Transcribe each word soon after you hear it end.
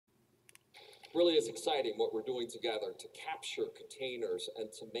Really is exciting what we're doing together to capture containers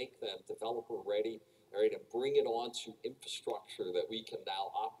and to make them developer ready, right, and bring it onto infrastructure that we can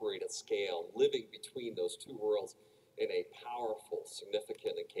now operate at scale, living between those two worlds in a powerful,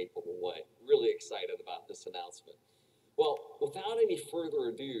 significant, and capable way. Really excited about this announcement. Well, without any further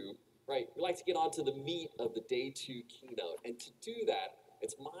ado, right, we'd like to get on to the meat of the day 2 keynote. And to do that,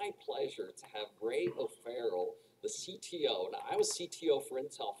 it's my pleasure to have Ray O'Farrell, the CTO. Now, I was CTO for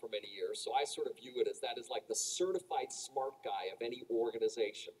Intel for many years, so I sort of view it as that is like the certified smart guy of any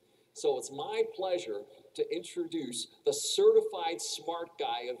organization. So it's my pleasure to introduce the certified smart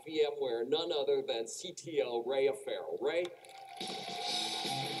guy of VMware, none other than CTO Ray O'Farrell. Ray?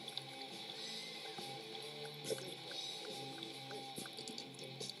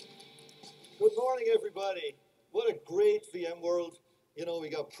 Good morning, everybody. What a great VMworld. You know, we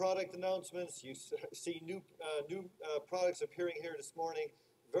got product announcements. You see new products appearing here this morning.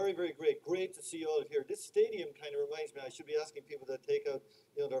 Very, very great. Great to see you all here. This stadium kind of reminds me, I should be asking people to take out,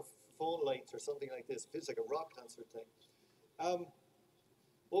 you know, their phone lights or something like this. It feels like a rock concert thing.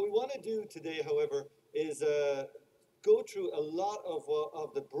 What we want to do today, however, is go through a lot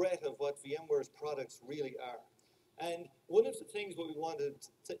of the breadth of what VMware's products really are. And one of the things what we wanted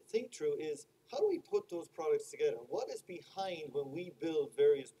to think through is how do we put those products together? What is behind when we build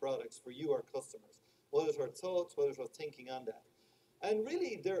various products for you, our customers? What is our thoughts? What is our thinking on that? And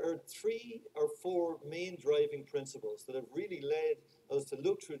really, there are 3 or 4 main driving principles that have really led us to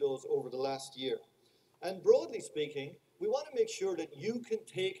look through those over the last year. And broadly speaking, we want to make sure that you can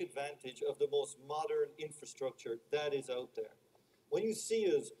take advantage of the most modern infrastructure that is out there. When you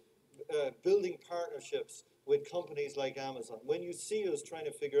see us building partnerships with companies like Amazon, when you see us trying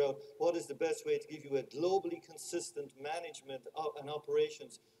to figure out what is the best way to give you a globally consistent management and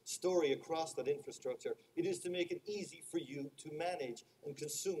operations story across that infrastructure, it is to make it easy for you to manage and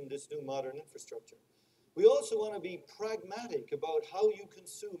consume this new modern infrastructure. We also want to be pragmatic about how you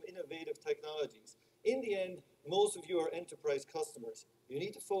consume innovative technologies. In the end, most of you are enterprise customers. You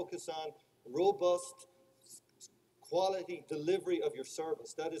need to focus on robust quality delivery of your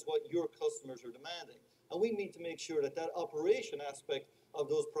service. That is what your customers are demanding. And we need to make sure that that operation aspect of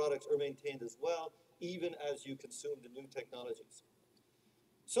those products are maintained as well, even as you consume the new technologies.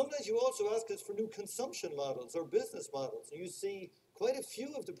 Sometimes you also ask us for new consumption models or business models. And you see quite a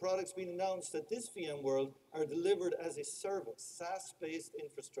few of the products being announced at this VMworld are delivered as a service, SaaS-based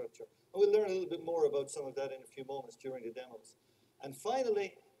infrastructure. And we'll learn a little bit more about some of that in a few moments during the demos. And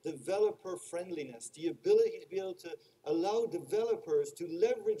finally, developer friendliness, the ability to be able to allow developers to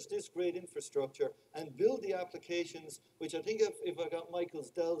leverage this great infrastructure and build the applications, which I think if I got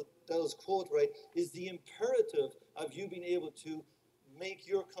Dell's quote right, is the imperative of you being able to make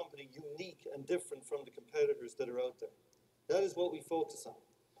your company unique and different from the competitors that are out there. That is what we focus on.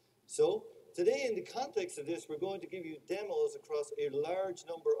 So today, in the context of this, we're going to give you demos across a large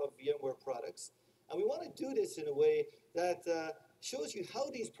number of VMware products. And we want to do this in a way that shows you how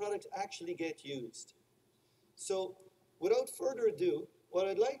these products actually get used. So without further ado, what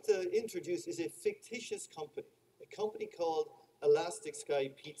I'd like to introduce is a fictitious company, a company called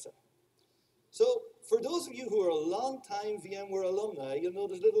ElasticPizza. So for those of you who are a long-time VMware alumni, you'll know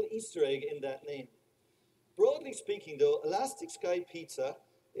there's a little Easter egg in that name. Broadly speaking, though, ElasticPizza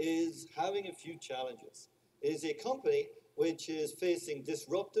is having a few challenges. It is a company which is facing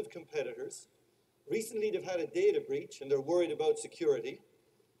disruptive competitors. Recently, they've had a data breach, and they're worried about security.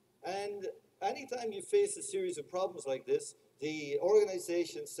 And anytime you face a series of problems like this, the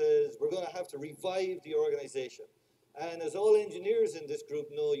organization says, we're going to have to revive the organization. And as all engineers in this group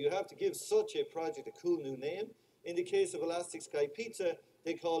know, you have to give such a project a cool new name. In the case of ElasticPizza,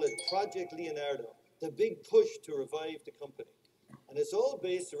 they call it Project Leonardo, the big push to revive the company. And it's all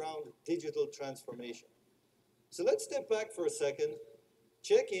based around digital transformation. So let's step back for a second,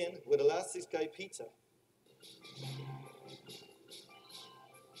 check in with ElasticPizza.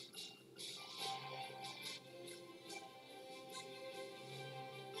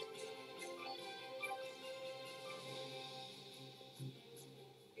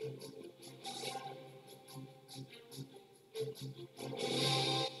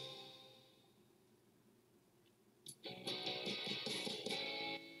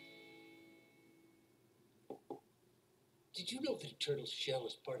 Did you know that a turtle's shell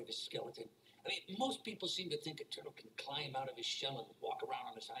is part of his skeleton? I mean, most people seem to think a turtle can climb out of his shell and walk around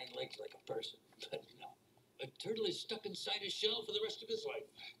on his hind legs like a person. But no, a turtle is stuck inside his shell for the rest of his life,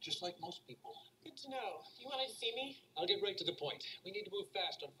 just like most people. Good to know. You wanted to see me? I'll get right to the point. We need to move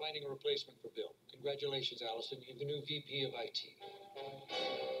fast on finding a replacement for Bill. Congratulations, Allison. You're the new VP of IT.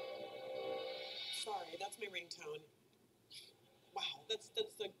 Sorry, that's my ringtone. Wow, that's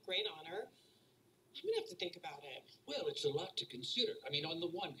a great honor. to think about it. Well, it's a lot to consider. I mean, on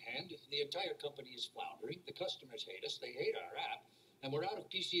the one hand, if the entire company is floundering, the customers hate us, they hate our app, and we're out of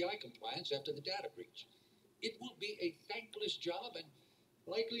PCI compliance after the data breach. It will be a thankless job and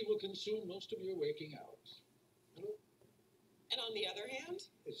likely will consume most of your waking hours. Hello? And on the other hand,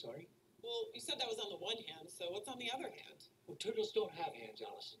 Sorry? well, you said that was on the one hand, so what's on the other hand? Well, turtles don't have hands,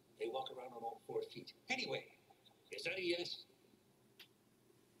 Allison. They walk around on all 4 feet. Anyway, is that a yes?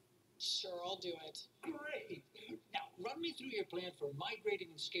 Sure, I'll do it. Great. Now, run me through your plan for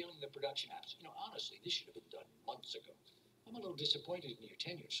migrating and scaling the production apps. You know, honestly, this should have been done months ago. I'm a little disappointed in your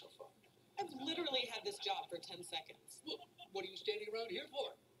tenure so far. I've literally had this job for 10 seconds. Well, what are you standing around here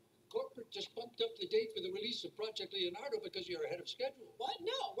for? Corporate just bumped up the date for the release of Project Leonardo because you're ahead of schedule. What?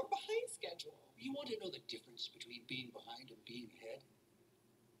 No, we're behind schedule. You want to know the difference between being behind and being ahead?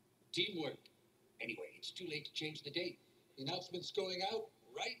 Teamwork. Anyway, it's too late to change the date. The announcement's going out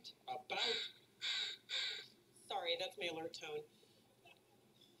right about... Sorry, that's my alert tone.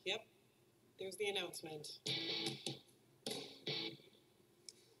 Yep, there's the announcement.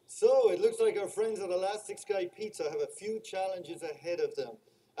 So it looks like our friends at ElasticPizza have a few challenges ahead of them.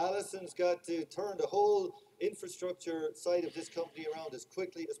 Alison's got to turn the whole infrastructure side of this company around as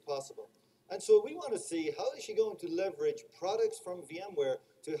quickly as possible. And so we want to see how is she going to leverage products from VMware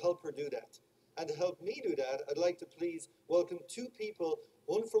to help her do that. And to help me do that, I'd like to please welcome 2 people,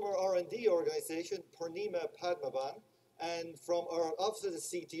 one from our R&D organization, Purnima Padmaban, and from our Office of the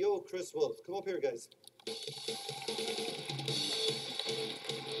CTO, Chris Wolf. Come up here, guys.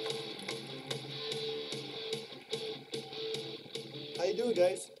 How you doing,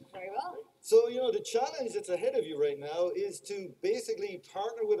 guys? Very well. So, you know, the challenge that's ahead of you right now is to basically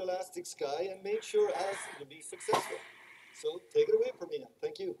partner with Elastic Sky and make sure Alison will be successful. So, take it away, Purnima.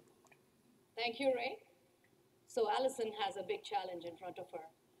 Thank you. Thank you, Ray. So Alison has a big challenge in front of her,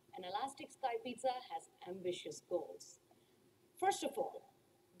 and ElasticPizza has ambitious goals. First of all,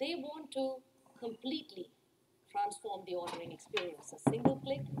 they want to completely transform the ordering experience, a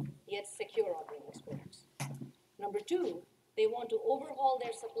single-click yet secure ordering experience. Number 2, they want to overhaul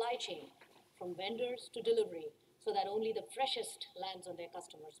their supply chain from vendors to delivery so that only the freshest lands on their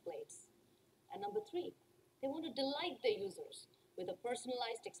customers' plates. And number 3, they want to delight their users with a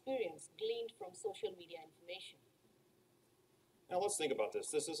personalized experience gleaned from social media information. Now let's think about this.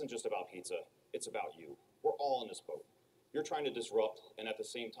 This isn't just about pizza. It's about you. We're all in this boat. You're trying to disrupt, and at the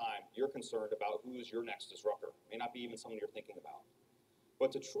same time, you're concerned about who is your next disruptor. May not be even someone you're thinking about.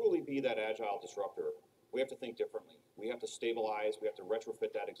 But to truly be that agile disruptor, we have to think differently. We have to stabilize. We have to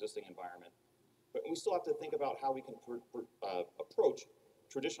retrofit that existing environment. But we still have to think about how we can approach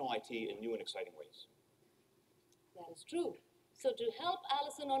traditional IT in new and exciting ways. That is true. So to help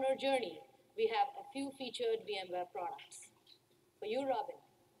Alison on her journey, we have a few featured VMware products. For you, Robin.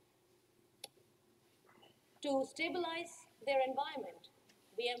 To stabilize their environment,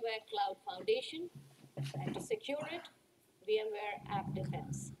 VMware Cloud Foundation, and to secure it, VMware App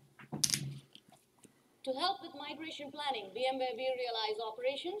Defense. To help with migration planning, VMware vRealize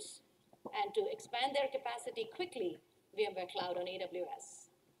Operations, and to expand their capacity quickly, VMware Cloud on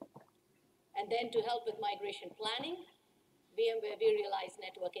AWS. And then to help with migration planning, VMware vRealize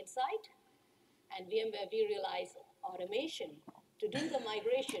Network Insight, and VMware vRealize Automation to do the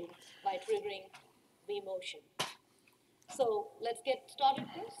migration by triggering vMotion. So let's get started,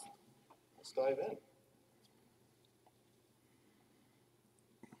 Chris. Let's dive in.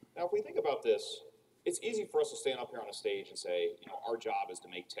 Now, if we think about this, it's easy for us to stand up here on a stage and say, you know, our job is to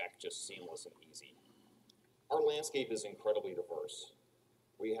make tech just seamless and easy. Our landscape is incredibly diverse.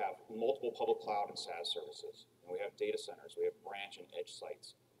 We have multiple public cloud and SaaS services, and we have data centers, we have branch and edge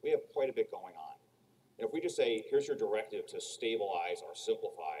sites. We have quite a bit going on. And if we just say, here's your directive to stabilize or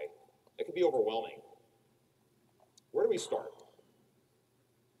simplify, it can be overwhelming. Where do we start?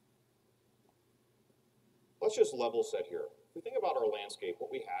 Let's just level set here. If we think about our landscape,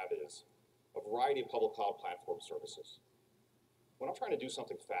 what we have is a variety of public cloud platform services. When I'm trying to do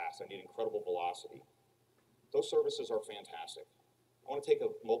something fast, I need incredible velocity. Those services are fantastic. I want to take a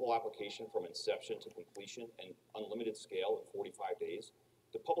mobile application from inception to completion and unlimited scale in 45 days.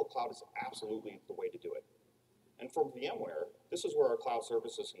 The public cloud is absolutely the way to do it. And from VMware, this is where our cloud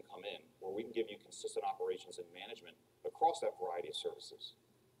services can come in, where we can give you consistent operations and management across that variety of services.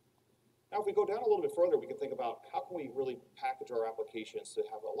 Now, if we go down a little bit further, we can think about how can we really package our applications to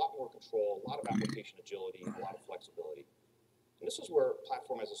have a lot more control, a lot of application agility, a lot of flexibility. And this is where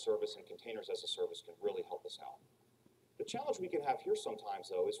platform as a service and containers as a service can really help us out. The challenge we can have here sometimes,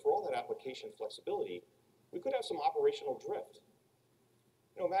 though, is for all that application flexibility, we could have some operational drift.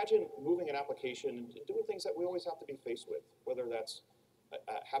 You know, imagine moving an application and doing things that we always have to be faced with, whether that's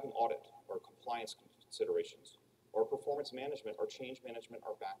have an audit or compliance considerations, or performance management, or change management,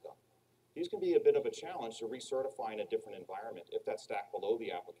 or backup. These can be a bit of a challenge to recertify in a different environment if that stack below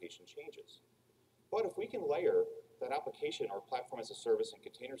the application changes. But if we can layer that application or platform as a service and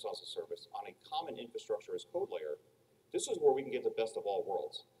containers as a service on a common infrastructure as code layer, this is where we can get the best of all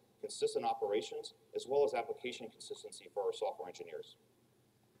worlds. Consistent operations, as well as application consistency for our software engineers.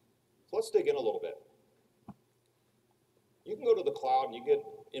 So let's dig in a little bit. You can go to the cloud and you get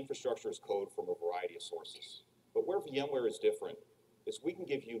infrastructure as code from a variety of sources. But where VMware is different is we can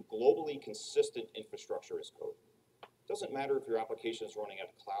give you globally consistent infrastructure as code. Doesn't matter if your application is running at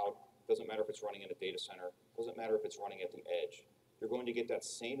a cloud, doesn't matter if it's running in a data center, doesn't matter if it's running at the edge. You're going to get that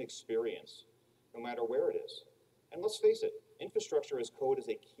same experience no matter where it is. And let's face it, infrastructure as code is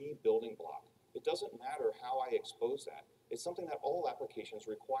a key building block. It doesn't matter how I expose that. It's something that all applications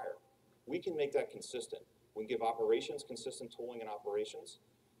require. We can make that consistent. We can give operations consistent tooling and operations.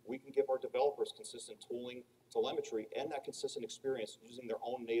 We can give our developers consistent tooling, telemetry, and that consistent experience using their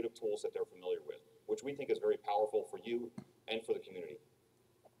own native tools that they're familiar with, which we think is very powerful for you and for the community.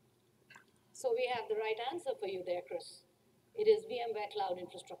 So we have the right answer for you there, Chris. It is VMware Cloud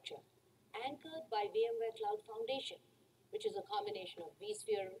Infrastructure, anchored by VMware Cloud Foundation, which is a combination of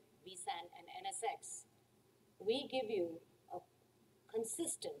vSphere, vSAN, and NSX. We give you a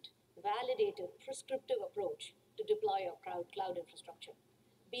consistent, validated, prescriptive approach to deploy your cloud infrastructure,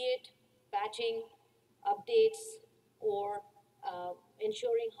 be it patching, updates, or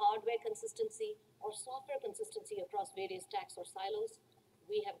ensuring hardware consistency or software consistency across various stacks or silos.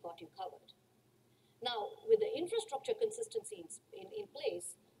 We have got you covered. Now, with the infrastructure consistency in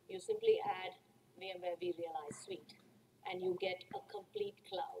place, you simply add VMware vRealize Suite, and you get a complete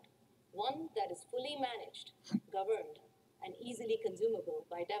cloud, one that is fully managed, governed, and easily consumable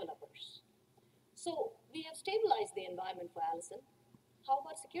by developers. So we have stabilized the environment for Allison. How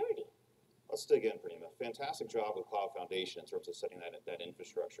about security? Let's dig in, Prima. Fantastic job with Cloud Foundation in terms of setting that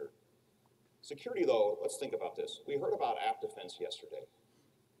infrastructure. Security, though, let's think about this. We heard about app defense yesterday.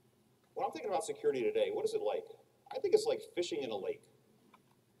 When I'm thinking about security today, what is it like? I think it's like fishing in a lake.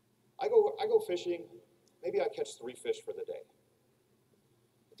 I go fishing, maybe I catch 3 fish for the day.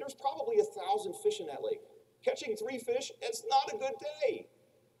 But there's probably 1,000 fish in that lake. Catching 3 fish, it's not a good day.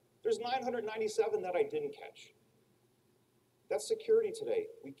 There's 997 that I didn't catch. That's security today.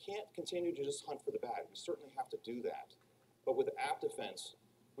 We can't continue to just hunt for the bad. We certainly have to do that. But with app defense,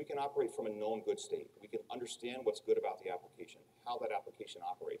 we can operate from a known good state. We can understand what's good about the application, how that application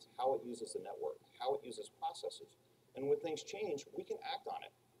operates, how it uses the network, how it uses processes. And when things change, we can act on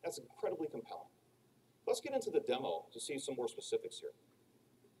it. That's incredibly compelling. Let's get into the demo to see some more specifics here.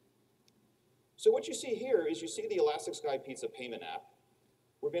 So what you see here is you see the ElasticPizza payment app.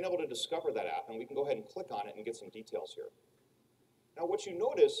 We've been able to discover that app, and we can go ahead and click on it and get some details here. Now what you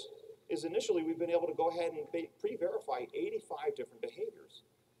notice is initially we've been able to go ahead and pre-verify 85 different behaviors.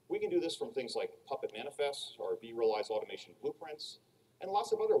 We can do this from things like Puppet manifests or vRealize automation blueprints, and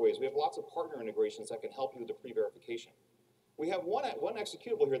lots of other ways. We have lots of partner integrations that can help you with the pre-verification. We have one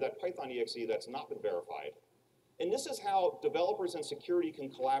executable here, that Python exe, that's not been verified. And this is how developers and security can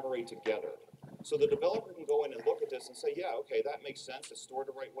collaborate together. So the developer can go in and look at this and say, yeah, okay, that makes sense. It's stored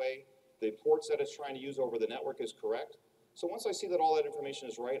the right way. The ports that it's trying to use over the network is correct. So once I see that all that information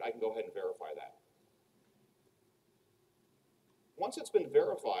is right, I can go ahead and verify that. Once it's been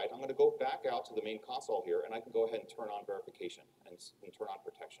verified, I'm going to go back out to the main console here, and I can go ahead and turn on verification and turn on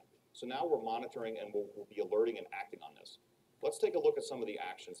protection. So now we're monitoring, and we'll be alerting and acting on this. Let's take a look at some of the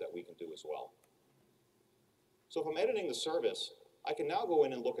actions that we can do as well. So if I'm editing the service, I can now go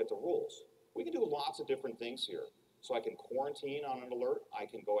in and look at the rules. We can do lots of different things here. So I can quarantine on an alert. I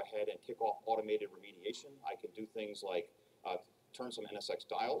can go ahead and kick off automated remediation. I can do things like turn some NSX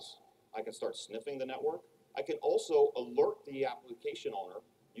dials. I can start sniffing the network. I can also alert the application owner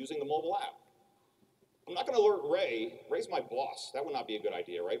using the mobile app. I'm not going to alert Ray. Ray's my boss. That would not be a good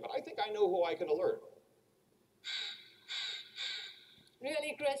idea, right? But I think I know who I can alert.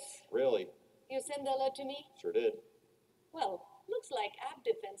 Really, Chris? Really? You send the alert to me? Sure did. Well, looks like App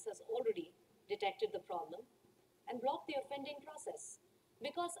Defense has already detected the problem and blocked the offending process.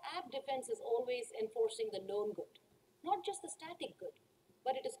 Because App Defense is always enforcing the known good, not just the static good,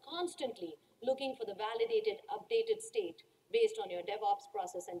 but it is constantly looking for the validated, updated state based on your DevOps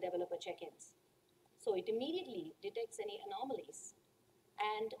process and developer check-ins. So it immediately detects any anomalies,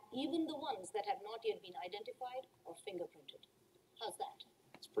 and even the ones that have not yet been identified or fingerprinted. How's that?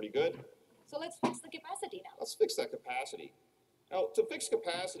 It's pretty good. So let's fix the capacity now. Let's fix that capacity. Now, to fix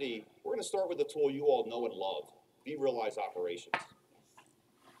capacity, we're going to start with the tool you all know and love, vRealize Operations.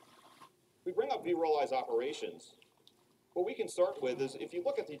 We bring up vRealize Operations. What we can start with is, if you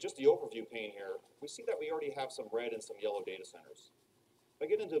look at just the overview pane here, we see that we already have some red and some yellow data centers. If I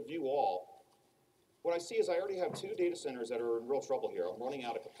get into view all, what I see is I already have 2 data centers that are in real trouble here. I'm running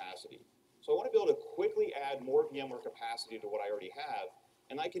out of capacity. So I want to be able to quickly add more VMware capacity to what I already have,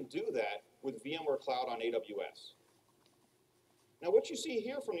 and I can do that with VMware Cloud on AWS. Now what you see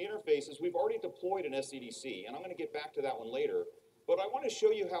here from the interface is we've already deployed an SCDC, and I'm going to get back to that one later, but I want to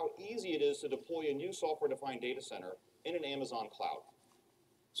show you how easy it is to deploy a new software-defined data center in an Amazon cloud.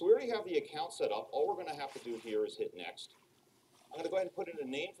 So we already have the account set up. All we're going to have to do here is hit next. I'm going to go ahead and put in a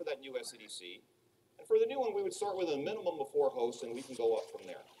name for that new SCDC. And for the new one, we would start with a minimum of 4 hosts, and we can go up from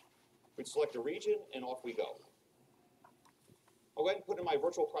there. We'd select a region, and off we go. I'll go ahead and put in my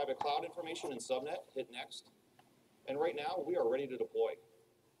virtual private cloud information and subnet, hit next. And right now, we are ready to deploy.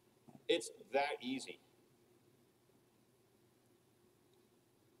 It's that easy.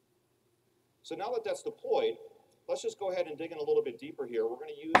 So now that that's deployed, let's just go ahead and dig in a little bit deeper here. We're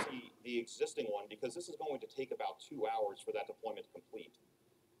going to use the existing one because this is going to take about 2 hours for that deployment to complete.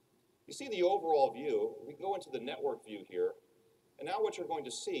 You see the overall view. We go into the network view here. And now what you're going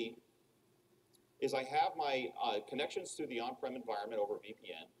to see is I have my connections to the on-prem environment over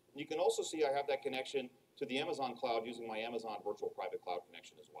VPN. And you can also see I have that connection to the Amazon cloud using my Amazon virtual private cloud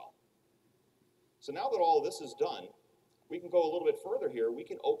connection as well. So now that all of this is done, we can go a little bit further here. We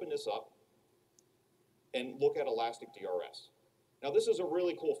can open this up and look at Elastic DRS. Now this is a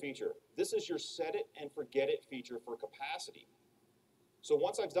really cool feature. This is your set it and forget it feature for capacity. So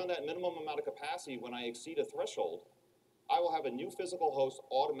once I've done that minimum amount of capacity, when I exceed a threshold, I will have a new physical host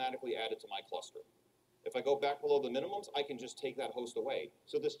automatically added to my cluster. If I go back below the minimums, I can just take that host away.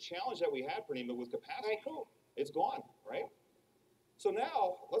 So this challenge that we had, Pranima, with capacity, cool, it's gone, right? So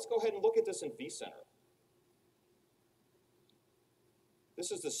now, let's go ahead and look at this in vCenter.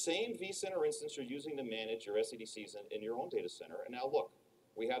 This is the same vCenter instance you're using to manage your SCDCs in your own data center. And now look,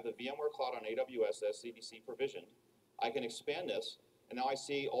 we have the VMware Cloud on AWS SCDC provisioned. I can expand this, and now I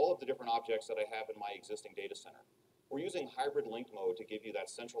see all of the different objects that I have in my existing data center. We're using hybrid link mode to give you that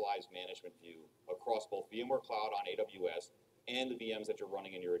centralized management view across both VMware Cloud on AWS and the VMs that you're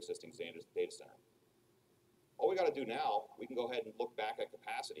running in your existing data center. All we got to do now, we can go ahead and look back at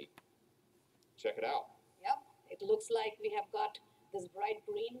capacity. Check it out. Yep, it looks like we have got this bright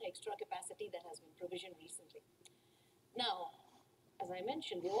green extra capacity that has been provisioned recently. Now, as I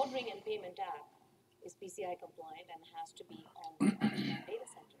mentioned, the ordering and payment app is PCI compliant and has to be on the on-prem data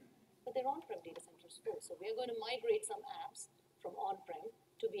center. But they're on-prem data centers full, so we're going to migrate some apps from on-prem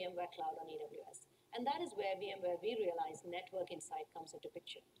to VMware Cloud on AWS. And that is where VMware vRealize Network Insight comes into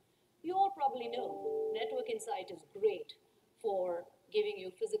picture. You all probably know Network Insight is great for giving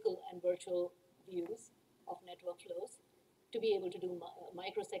you physical and virtual views of network flows, to be able to do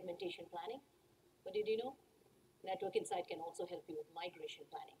micro-segmentation planning. But did you know? Network Insight can also help you with migration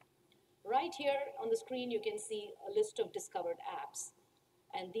planning. Right here on the screen, you can see a list of discovered apps.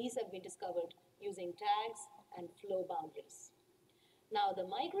 And these have been discovered using tags and flow boundaries. Now, the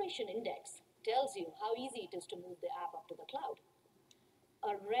migration index tells you how easy it is to move the app up to the cloud.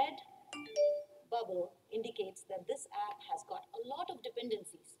 A red bubble indicates that this app has got a lot of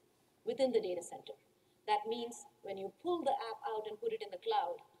dependencies within the data center. That means when you pull the app out and put it in the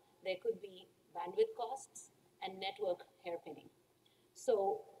cloud, there could be bandwidth costs and network hairpinning.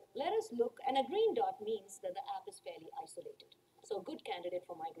 So let us look, and a green dot means that the app is fairly isolated. So a good candidate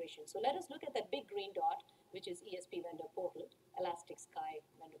for migration. So let us look at that big green dot, which is ESP vendor portal, Elastic Sky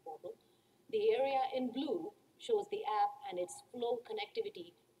vendor portal. The area in blue shows the app and its flow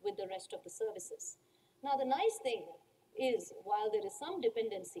connectivity with the rest of the services. Now the nice thing is, while there is some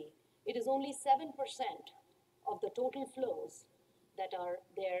dependency, it is only 7% of the total flows that are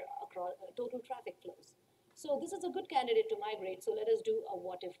there across total traffic flows. So this is a good candidate to migrate. So let us do a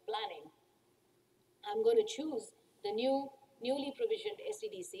what-if planning. I'm going to choose the newly provisioned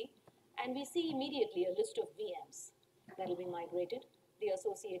SCDC, and we see immediately a list of VMs that will be migrated, the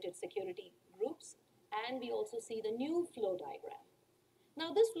associated security groups, and we also see the new flow diagram.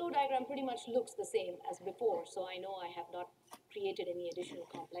 Now this flow diagram pretty much looks the same as before, so I know I have not created any additional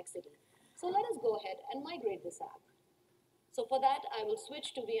complexity. So let us go ahead and migrate this app. So for that, I will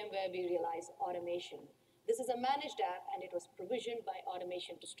switch to VMware vRealize Automation. This is a managed app, and it was provisioned by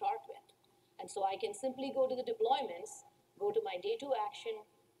Automation to start with. And so I can simply go to the deployments, go to my day 2 action,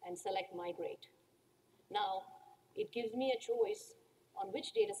 and select migrate. Now, it gives me a choice on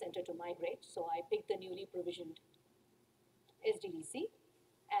which data center to migrate. So I pick the newly provisioned SDDC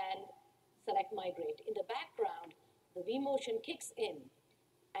and select migrate. In the background, the vMotion kicks in,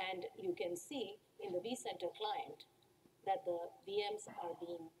 and you can see in the vCenter client that the VMs are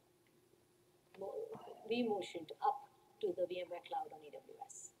being vMotioned up to the VMware Cloud on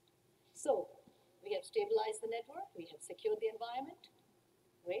AWS. So we have stabilized the network, we have secured the environment.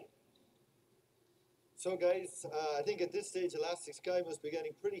 Great. So guys, I think at this stage, Elastic Sky must be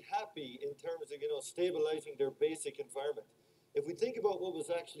getting pretty happy in terms of, stabilizing their basic environment. If we think about what was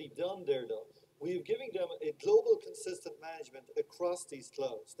actually done there, though, we've given them a global consistent management across these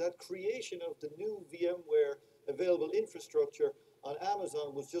clouds. That creation of the new VMware available infrastructure on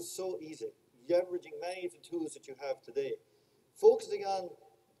Amazon was just so easy, leveraging many of the tools that you have today. Focusing on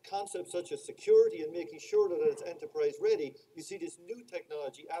concepts such as security and making sure that it's enterprise ready, you see this new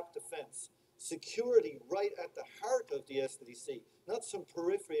technology, app defense, security right at the heart of the SDDC, not some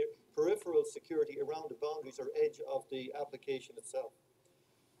peripheral security around the boundaries or edge of the application itself.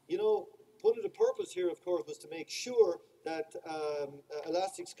 One of the purpose here, of course, was to make sure that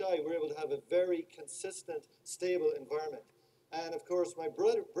Elastic Sky were able to have a very consistent, stable environment. And of course, my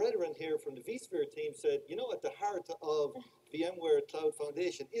brethren here from the vSphere team said, at the heart of VMware Cloud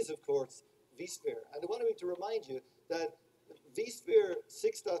Foundation is, of course, vSphere. And I wanted me to remind you that vSphere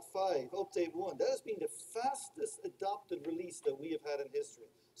 6.5 Update 1, that has been the fastest adopted release that we have had in history.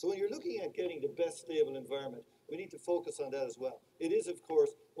 So when you're looking at getting the best stable environment, we need to focus on that as well. It is, of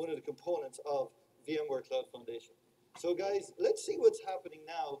course, one of the components of VMware Cloud Foundation. So guys, let's see what's happening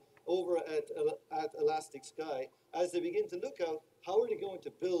now over at Elastic Sky as they begin to look out how are they going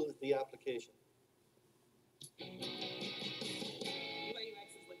to build the application. UI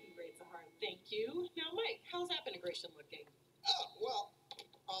UX is looking great, Zahar. Thank you. Now, Mike, how's app integration looking? Oh, well,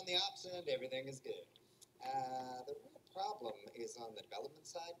 on the ops end, everything is good. The real problem is on the development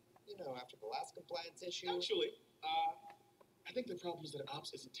side. After the last compliance issue. Actually, I think the problem is that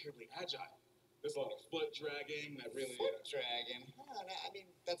ops isn't terribly agile. There's a lot of foot dragging that really... Foot dragging? No, I mean,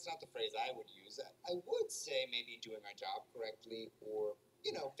 that's not the phrase I would use. I would say maybe doing our job correctly or,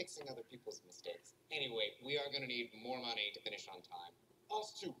 fixing other people's mistakes. Anyway, we are going to need more money to finish on time.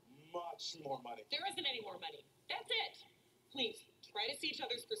 Us too. Much more money. There isn't any more money. That's it. Please, try to see each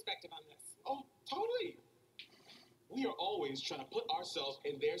other's perspective on this. Oh, totally. We are always trying to put ourselves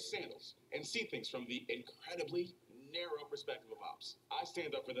in their sandals and see things from the incredibly narrow perspective of ops. I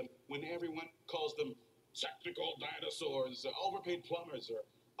stand up for them when everyone calls them technical dinosaurs, overpaid plumbers, or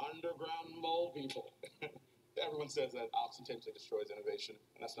underground mole people. Everyone says that ops intentionally destroys innovation,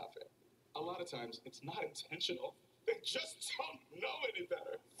 and that's not fair. A lot of times, it's not intentional. They just don't know any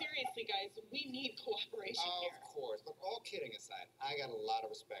better. Seriously, guys, we need cooperation here. Of course, but all kidding aside, I got a lot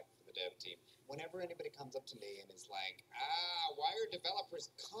of respect for the dev team. Whenever anybody comes up to me and is like, why are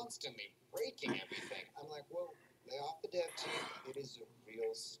developers constantly breaking everything? I'm like, well, lay off the dev team. It is a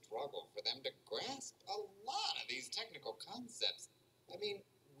real struggle for them to grasp a lot of these technical concepts. I mean,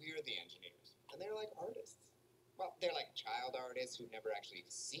 we're the engineers, and they're like artists. Well, they're like child artists who've never actually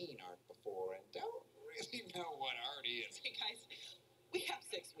seen art before and don't really know what art is. Hey, guys, we have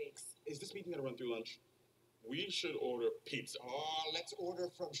 6 weeks. Is this meeting going to run through lunch? We should order pizza. Oh, let's order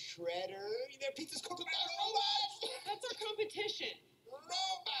from Shredder. Their pizza's cooked by robots. That's our competition.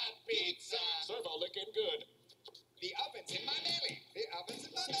 Robot pizza. Servo looking good. The oven's in my belly. The oven's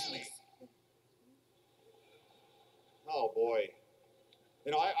in my belly. Oh boy.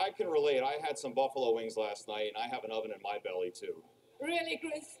 I can relate. I had some buffalo wings last night, and I have an oven in my belly too. Really,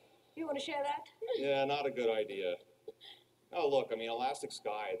 Chris? You want to share that? Yeah, not a good idea. Oh, look, Elastic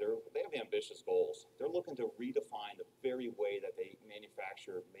Sky, they have ambitious goals. They're looking to redefine the very way that they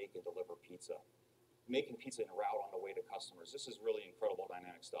manufacture, make, and deliver pizza. Making pizza en route on the way to customers. This is really incredible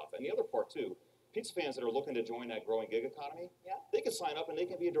dynamic stuff. And the other part, too, pizza fans that are looking to join that growing gig economy, they can sign up and they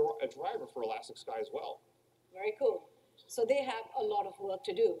can be a driver for Elastic Sky as well. Very cool. So they have a lot of work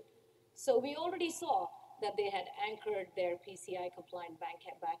to do. So we already saw that they had anchored their PCI compliant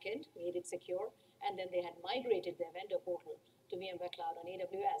backend, made it secure, and then they had migrated their vendor portal to VMware Cloud on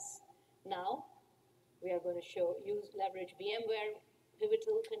AWS. Now, we are going to leverage VMware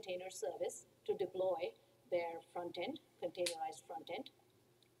Pivotal Container Service to deploy their front end, containerized front end.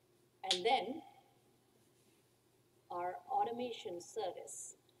 And then, our automation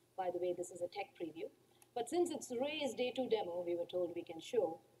service, by the way, this is a tech preview, but since it's Ray's day 2 demo, we were told we can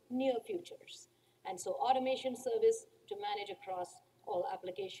show near futures. And so automation service to manage across all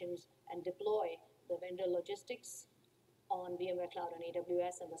applications and deploy the vendor logistics on VMware Cloud on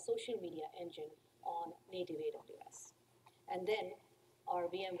AWS and the social media engine on native AWS. And then our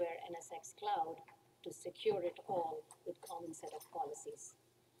VMware NSX Cloud to secure it all with common set of policies.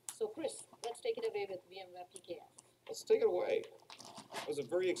 So Chris, let's take it away with VMware PKF. Let's take it away. It was a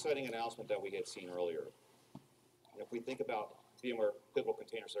very exciting announcement that we had seen earlier. And if we think about VMware Pivotal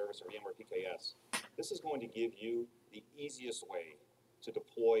Container Service or VMware PKS, this is going to give you the easiest way to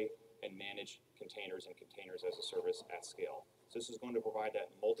deploy and manage containers and containers as a service at scale. So this is going to provide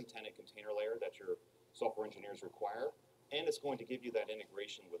that multi-tenant container layer that your software engineers require, and it's going to give you that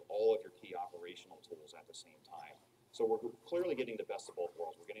integration with all of your key operational tools at the same time. So we're clearly getting the best of both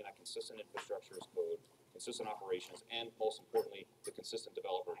worlds. We're getting that consistent infrastructure as code, consistent operations, and most importantly, the consistent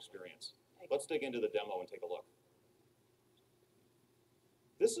developer experience. Let's dig into the demo and take a look.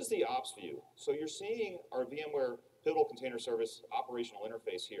 This is the ops view. So you're seeing our VMware Pivotal Container Service operational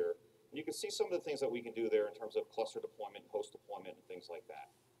interface here. And you can see some of the things that we can do there in terms of cluster deployment, host deployment, and things like that.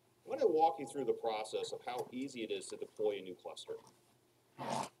 I'm going to walk you through the process of how easy it is to deploy a new cluster.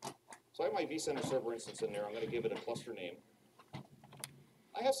 So I have my vCenter server instance in there. I'm going to give it a cluster name.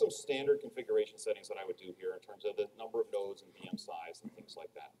 I have some standard configuration settings that I would do here in terms of the number of nodes and VM size and things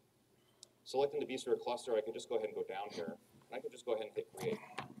like that. Selecting the vSphere cluster, I can just go ahead and go down here, and I can just go ahead and hit create.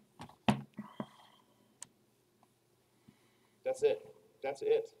 That's it. That's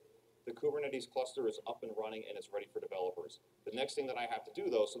it. The Kubernetes cluster is up and running and it's ready for developers. The next thing that I have to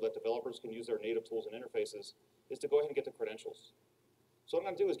do, though, so that developers can use their native tools and interfaces, is to go ahead and get the credentials. So what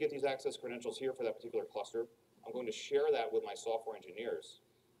I'm going to do is get these access credentials here for that particular cluster. I'm going to share that with my software engineers.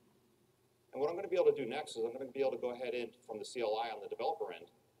 And what I'm going to be able to do next is I'm going to be able to go ahead in from the CLI on the developer end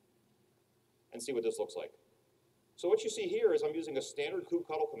and see what this looks like. So what you see here is I'm using a standard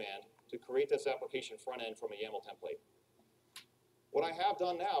kubectl command to create this application front end from a YAML template. What I have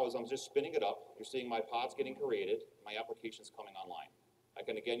done now is I'm just spinning it up. You're seeing my pods getting created, my application's coming online. I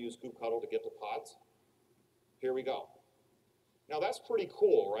can again use kubectl to get the pods. Here we go. Now that's pretty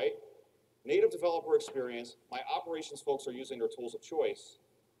cool, right? Native developer experience, my operations folks are using their tools of choice.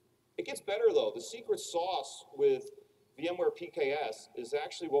 It gets better though. The secret sauce with VMware PKS is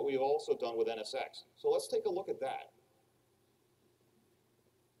actually what we've also done with NSX. So let's take a look at that.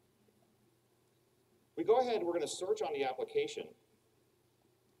 We go ahead, we're going to search on the application.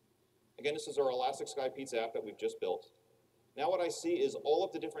 Again, this is our ElasticPizza app that we've just built. Now what I see is all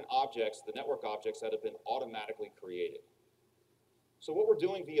of the different objects, the network objects that have been automatically created. So what we're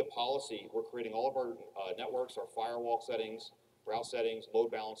doing via policy, we're creating all of our networks, our firewall settings, route settings,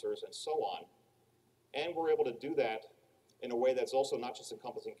 load balancers, and so on. And we're able to do that in a way that's also not just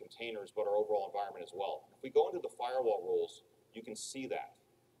encompassing containers, but our overall environment as well. If we go into the firewall rules, you can see that.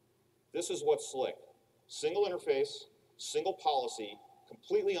 This is what's slick. Single interface, single policy,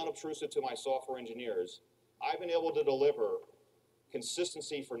 completely unobtrusive to my software engineers. I've been able to deliver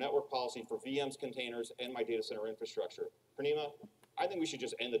consistency for network policy for VMs, containers, and my data center infrastructure. Purnima, I think we should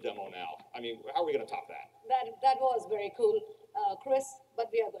just end the demo now. I mean, how are we going to top that? That was very cool, Chris,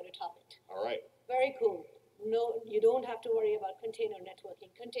 but we are going to top it. All right. Very cool. No, you don't have to worry about container networking,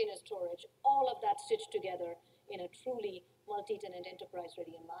 container storage, all of that stitched together in a truly multi-tenant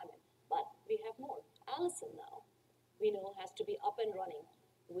enterprise-ready environment. But we have more. Allison now, we know, has to be up and running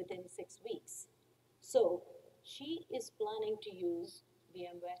within 6 weeks. So she is planning to use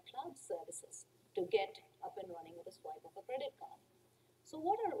VMware Cloud Services to get up and running with a swipe of a credit card. So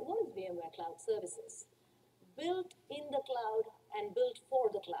what is VMware Cloud Services? Built in the cloud and built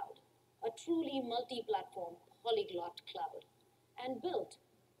for the cloud. A truly multi-platform polyglot cloud. And built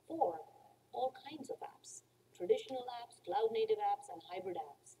for all kinds of apps. Traditional apps, cloud-native apps, and hybrid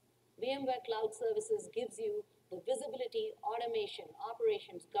apps. VMware Cloud Services gives you the visibility, automation,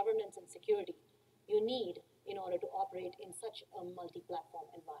 operations, governance, and security you need in order to operate in such a multi-platform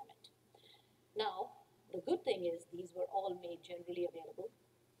environment. Now, the good thing is these were all made generally available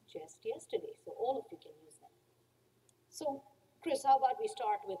just yesterday, so all of you can use them. So, Chris, how about we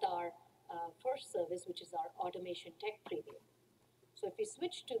start with our first service, which is our automation tech preview. So if we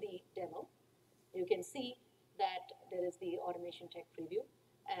switch to the demo, you can see that there is the automation tech preview,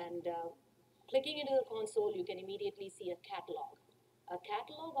 and clicking into the console, you can immediately see a catalog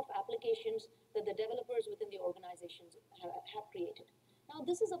of applications that the developers within the organizations have created. Now,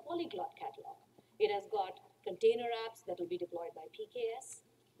 this is a polyglot catalog. It has got container apps that will be deployed by PKS,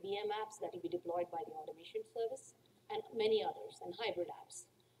 VM apps that will be deployed by the automation service, and many others, and hybrid apps.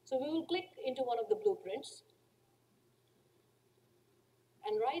 So we will click into one of the blueprints,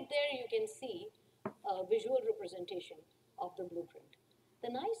 and right there you can see a visual representation of the blueprint.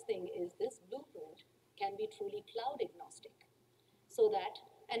 The nice thing is this blueprint can be truly cloud agnostic,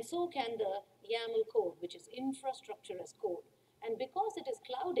 and so can the YAML code, which is infrastructure as code. And because it is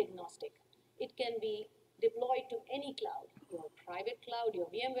cloud agnostic, it can be deployed to any cloud, your private cloud, your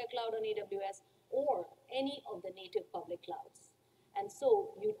VMware cloud on AWS, or any of the native public clouds. And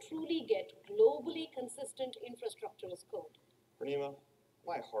so you truly get globally consistent infrastructure as code. Purnima,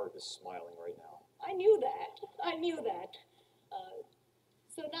 my heart is smiling right now. I knew that. I knew that.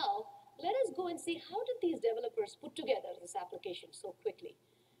 So now, let us go and see how did these developers put together this application so quickly.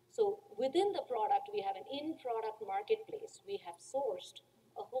 So within the product, we have an in-product marketplace. We have sourced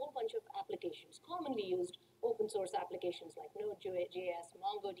a whole bunch of applications, commonly used open source applications like Node.js,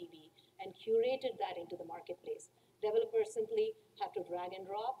 MongoDB, and curated that into the marketplace. Developers simply have to drag and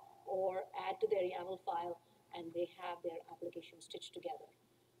drop or add to their YAML file, and they have their application stitched together.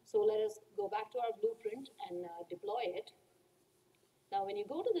 So let us go back to our blueprint and deploy it. Now, when you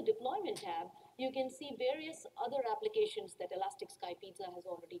go to the deployment tab, you can see various other applications that ElasticPizza has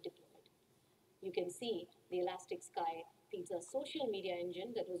already deployed. You can see the ElasticPizza social media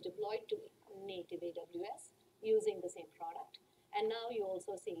engine that was deployed to native AWS using the same product. And now you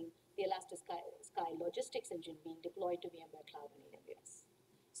also see the ElasticSky logistics engine being deployed to VMware Cloud and AWS.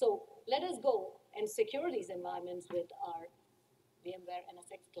 So let us go and secure these environments with our VMware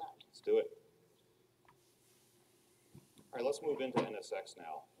NSX Cloud. Let's do it. All right, let's move into NSX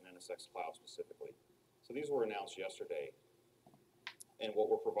now, and NSX Cloud specifically. So these were announced yesterday, and what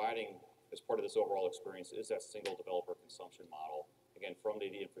we're providing as part of this overall experience is that single developer consumption model, again, from the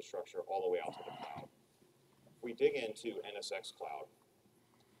infrastructure all the way out to the cloud. If we dig into NSX Cloud,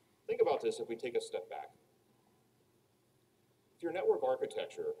 think about this if we take a step back. If your network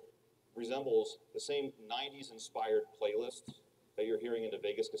architecture resembles the same 90s-inspired playlists that you're hearing in the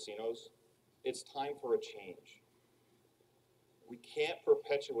Vegas casinos, it's time for a change. We can't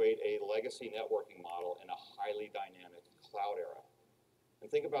perpetuate a legacy networking model in a highly dynamic cloud era. And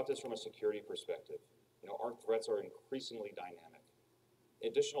think about this from a security perspective. You know, our threats are increasingly dynamic.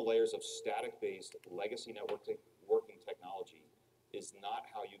 Additional layers of static-based legacy networking technology is not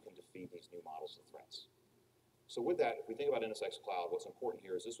how you can defeat these new models of threats. So with that, if we think about NSX Cloud, what's important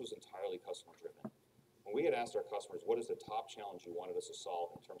here is this was entirely customer-driven. When we had asked our customers, what is the top challenge you wanted us to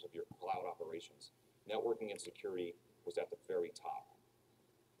solve in terms of your cloud operations, networking and security was at the very top.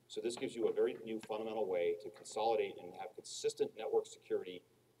 So this gives you a very new fundamental way to consolidate and have consistent network security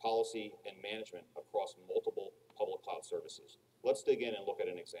policy and management across multiple public cloud services. Let's dig in and look at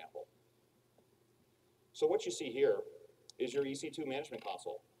an example. So what you see here is your EC2 management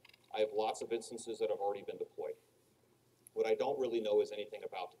console. I have lots of instances that have already been deployed. What I don't really know is anything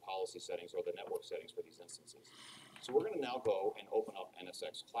about the policy settings or the network settings for these instances. So we're going to now go and open up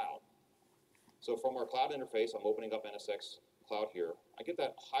NSX Cloud. So from our cloud interface, I'm opening up NSX Cloud here. I get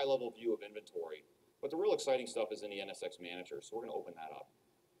that high-level view of inventory, but the real exciting stuff is in the NSX Manager, so we're going to open that up.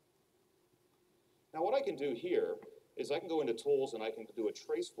 Now what I can do here is I can go into Tools and I can do a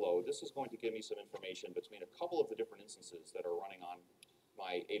trace flow. This is going to give me some information between a couple of the different instances that are running on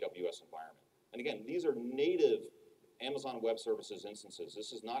my AWS environment. And again, these are native Amazon Web Services instances.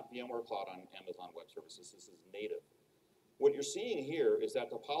 This is not VMware Cloud on Amazon Web Services. This is native. What you're seeing here is that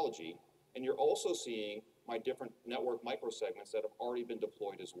topology, and you're also seeing my different network microsegments that have already been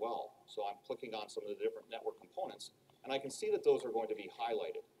deployed as well. So I'm clicking on some of the different network components, and I can see that those are going to be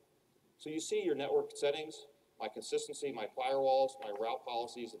highlighted. So you see your network settings, my consistency, my firewalls, my route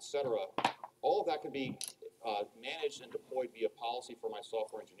policies, etc. All of that can be managed and deployed via policy for my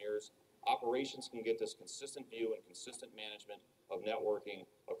software engineers. Operations can get this consistent view and consistent management of networking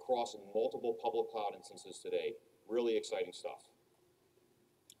across multiple public cloud instances today. Really exciting stuff.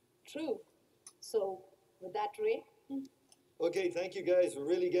 True. So with that, Ray? Okay, thank you guys. We're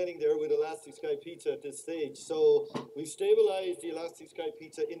really getting there with ElasticPizza at this stage. So we've stabilized the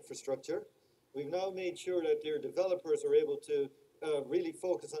ElasticPizza infrastructure. We've now made sure that their developers are able to really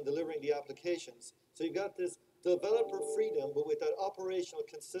focus on delivering the applications. So you've got this developer freedom, but with that operational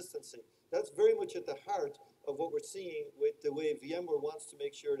consistency. That's very much at the heart of what we're seeing with the way VMware wants to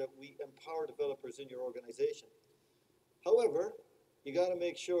make sure that we empower developers in your organization. However, you got to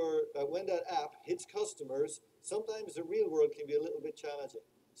make sure that when that app hits customers, sometimes the real world can be a little bit challenging.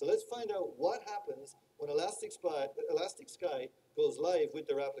 So let's find out what happens when Elastic Sky goes live with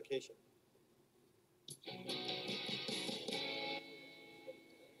their application. It's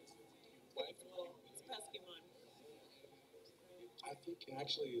pesky one. I think it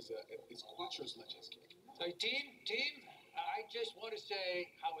actually is it's Quattro's Leches cake. So team, I just want to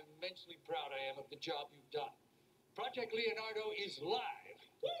say how immensely proud I am of the job you've done. Project Leonardo is live.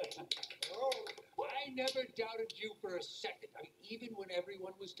 I never doubted you for a second. I mean, even when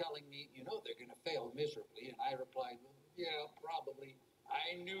everyone was telling me, you know, they're going to fail miserably, and I replied, well, yeah, probably.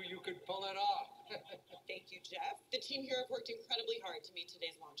 I knew you could pull it off. Thank you, Jeff. The team here have worked incredibly hard to meet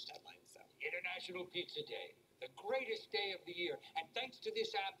today's launch deadline. So International Pizza Day, the greatest day of the year. And thanks to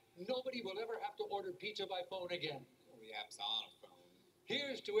this app, nobody will ever have to order pizza by phone again. The app's on a phone.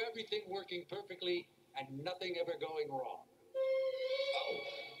 Here's to everything working perfectly and nothing ever going wrong. Oh.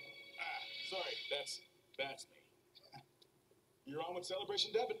 Sorry, that's me. You're on with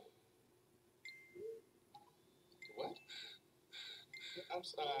Celebration Devon. What?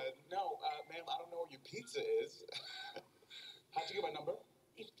 No, ma'am, I don't know where your pizza is. How'd you get my number?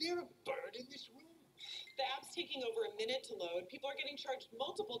 Is there a bird in this room? The app's taking over a minute to load. People are getting charged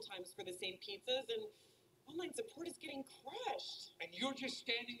multiple times for the same pizzas, and online support is getting crushed. And you're just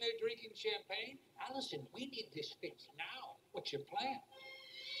standing there drinking champagne? Allison, we need this fixed now. What's your plan?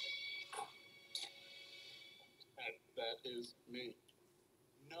 That is me.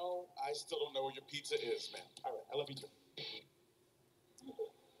 No, I still don't know where your pizza is, ma'am. All right, I love you too.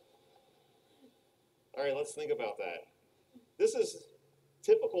 All right, let's think about that. This is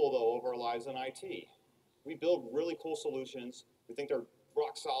typical, though, of our lives in IT. We build really cool solutions. We think they're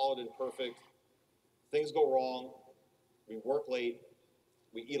rock solid and perfect. Things go wrong. We work late.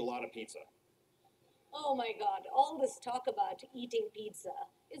 We eat a lot of pizza. Oh my God, all this talk about eating pizza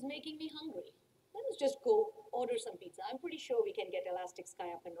is making me hungry. Let us just go order some pizza. I'm pretty sure we can get Elastic Sky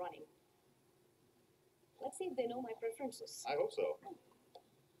up and running. Let's see if they know my preferences. I hope so.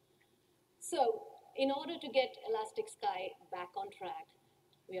 So, in order to get Elastic Sky back on track,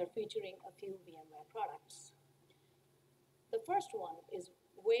 we are featuring a few VMware products. The first one is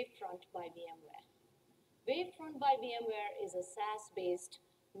Wavefront by VMware. Wavefront by VMware is a SaaS-based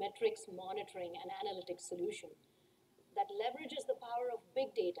metrics monitoring and analytics solution that leverages the power of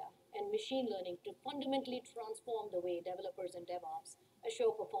big data and machine learning to fundamentally transform the way developers and DevOps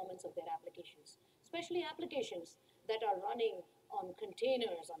assure performance of their applications, especially applications that are running on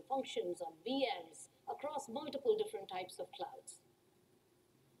containers, on functions, on VMs, across multiple different types of clouds.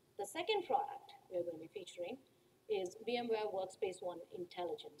 The second product we're going to be featuring is VMware Workspace ONE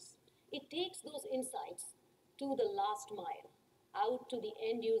Intelligence. It takes those insights to the last mile, out to the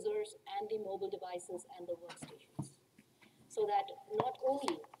end users and the mobile devices and the workstations, so that not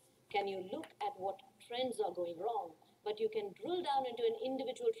only can you look at what trends are going wrong, but you can drill down into an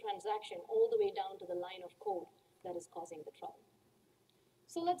individual transaction all the way down to the line of code that is causing the trouble.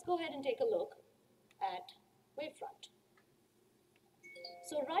 So let's go ahead and take a look at Wavefront.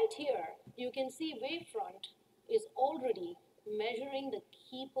 So right here, you can see Wavefront is already measuring the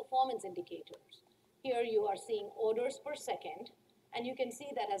key performance indicators. Here you are seeing orders per second, and you can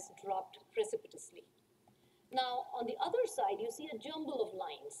see that has dropped precipitously. Now, on the other side, you see a jumble of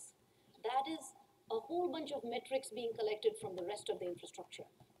lines. That is a whole bunch of metrics being collected from the rest of the infrastructure,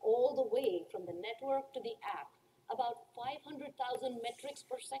 all the way from the network to the app, about 500,000 metrics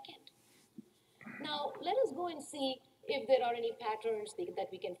per second. Now, let us go and see if there are any patterns that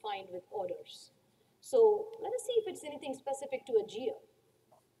we can find with orders. So let us see if it's anything specific to a geo.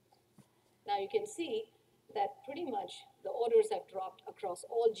 Now you can see that pretty much the orders have dropped across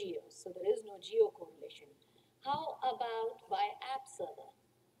all geos, so there is no geo correlation. How about by app server?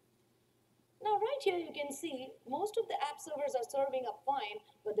 Now right here you can see most of the app servers are serving up fine,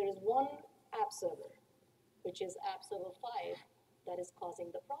 but there is one app server, which is app server 5, that is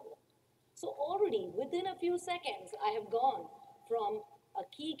causing the problem. So already within a few seconds, I have gone from a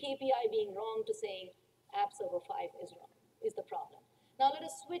key KPI being wrong to saying app server 5 is wrong, is the problem. Now let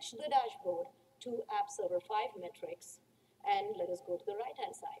us switch the dashboard to app server 5 metrics, and let us go to the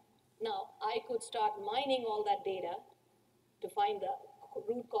right-hand side. Now I could start mining all that data to find the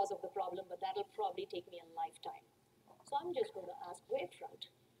root cause of the problem, but that'll probably take me a lifetime. So I'm just going to ask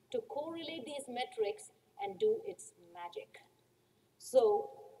Wavefront to correlate these metrics and do its magic.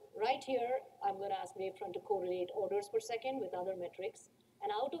 So right here, I'm going to ask Wavefront to correlate orders per second with other metrics. And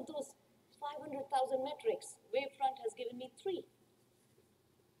out of those 500,000 metrics, Wavefront has given me 3.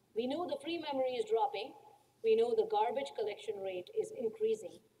 We know the free memory is dropping. We know the garbage collection rate is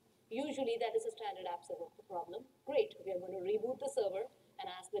increasing. Usually that is a standard app server problem. Great, we are going to reboot the server and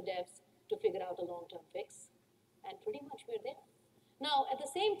ask the devs to figure out a long-term fix. And pretty much we're there. Now, at the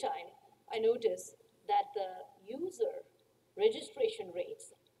same time, I notice that the user registration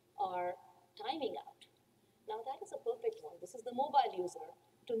rates are timing out. Now that is a perfect one. This is the mobile user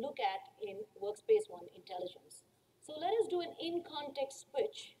to look at in Workspace ONE Intelligence. So let us do an in-context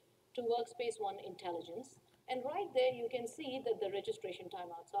switch to Workspace ONE Intelligence. And right there you can see that the registration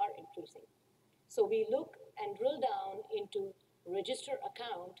timeouts are increasing. So we look and drill down into register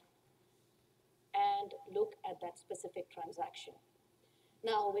account and look at that specific transaction.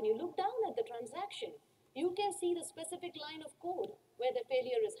 Now when you look down at the transaction, you can see the specific line of code where the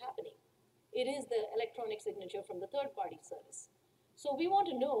failure is happening. It is the electronic signature from the third-party service. So we want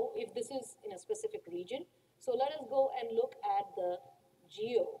to know if this is in a specific region. So let us go and look at the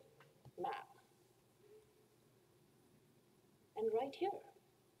geo map. And right here,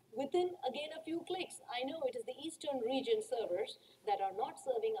 within, again, a few clicks, I know it is the Eastern region servers that are not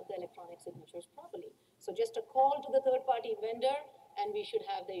serving up the electronic signatures properly. So just a call to the third-party vendor, and we should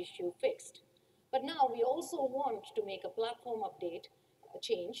have the issue fixed. But now we also want to make a platform update a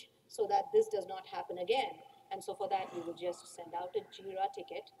change so that this does not happen again. And so for that, you will just send out a Jira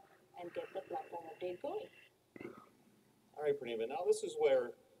ticket and get the platform update going. All right, Pranima, now this is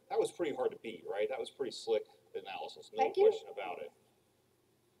where, that was pretty hard to beat, right? That was pretty slick analysis, no Thank you. question about it.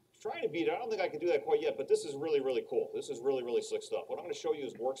 Trying to beat it, I don't think I can do that quite yet, but this is really, really cool. This is really, really slick stuff. What I'm going to show you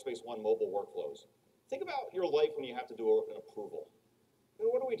is Workspace ONE mobile workflows. Think about your life when you have to do an approval. You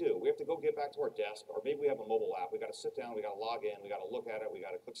know, what do? We have to go get back to our desk, or maybe we have a mobile app. We got to sit down, we got to log in, we got to look at it, we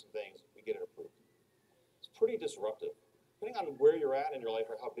got to click some things, we get it approved. It's pretty disruptive. Depending on where you're at in your life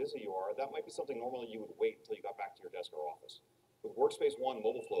or how busy you are, that might be something normally you would wait until you got back to your desk or office. With Workspace ONE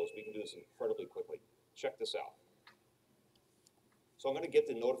mobile flows, we can do this incredibly quickly. Check this out. So I'm going to get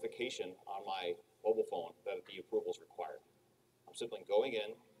the notification on my mobile phone that the approval is required. I'm simply going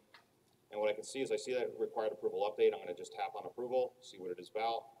in, and what I can see is I see that required approval update. I'm going to just tap on approval, see what it is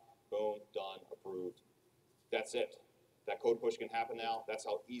about. Boom, done, approved. That's it. That code push can happen now. That's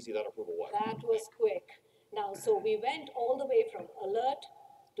how easy that approval was. That was quick. Now, so we went all the way from alert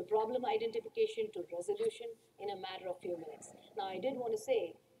to problem identification to resolution in a matter of few minutes. Now, I did want to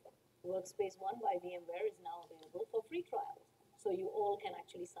say, Workspace ONE by VMware is now available for free trial. So you all can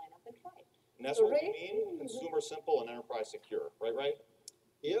actually sign up and try it. And that's what we mean, consumer simple and enterprise secure, right?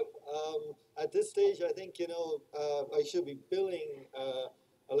 Yep. At this stage, I think, I should be billing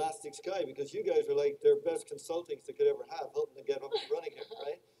Elastic Sky because you guys are like their best consultants they could ever have, helping them get up and running here,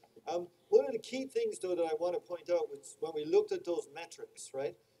 right? One of the key things, though, that I want to point out was when we looked at those metrics,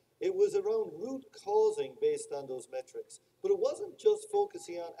 right? It was around root causing based on those metrics. But it wasn't just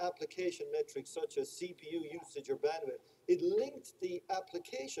focusing on application metrics such as CPU usage or bandwidth. It linked the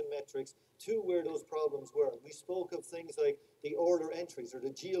application metrics to where those problems were. We spoke of things like the order entries or the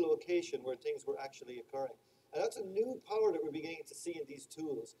geolocation where things were actually occurring. And that's a new power that we're beginning to see in these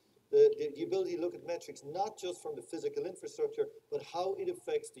tools. The ability to look at metrics not just from the physical infrastructure, but how it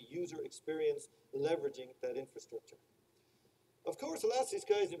affects the user experience leveraging that infrastructure. Of course, Elastic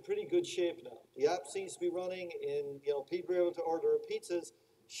Sky is in pretty good shape now. The app seems to be running in, people are able to order pizzas.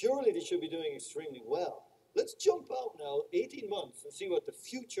 Surely they should be doing extremely well. Let's jump out now 18 months and see what the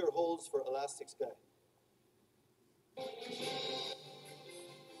future holds for Elastic Sky.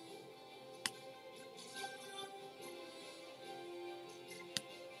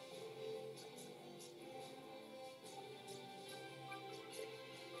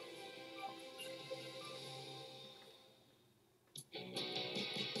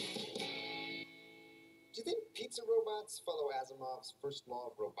 Do you think pizza robots follow Asimov's first law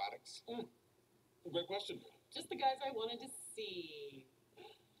of robotics? Great question. Just the guys I wanted to see.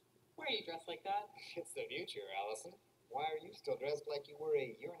 Why are you dressed like that? It's the future, Allison. Why are you still dressed like you were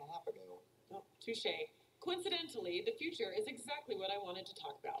a year and a half ago? Oh, touche. Coincidentally, the future is exactly what I wanted to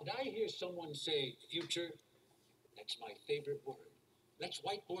talk about. Did I hear someone say future? That's my favorite word. Let's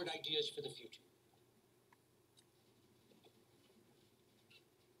whiteboard ideas for the future.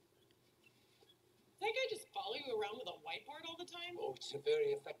 Think I just follow you around with a whiteboard all the time? Oh, it's a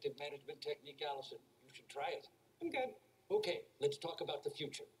very effective management technique, Allison. You should try it. I'm good. Okay, let's talk about the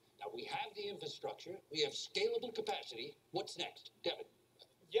future. Now, we have the infrastructure. We have scalable capacity. What's next? Devin?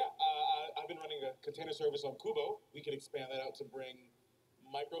 Yeah, I've been running a container service on Kubo. We could expand that out to bring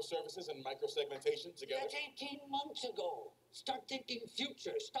microservices and microsegmentation together. That's 18 months ago. Start thinking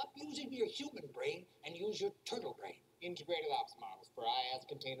future. Stop using your human brain and use your turtle brain. Integrated ops models for IaaS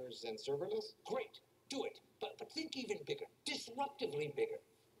containers and serverless? Great. Do it. But think even bigger. Disruptively bigger.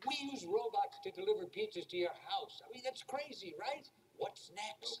 We use robots to deliver pizzas to your house. I mean, that's crazy, right? What's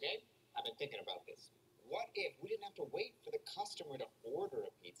next? Okay, I've been thinking about this. What if we didn't have to wait for the customer to order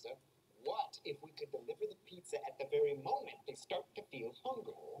a pizza? What if we could deliver the pizza at the very moment they start to feel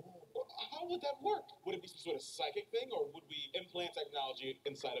hungry? Well, how would that work? Would it be some sort of psychic thing, or would we implant technology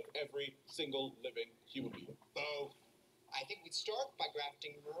inside of every single living human being? Both. I think we'd start by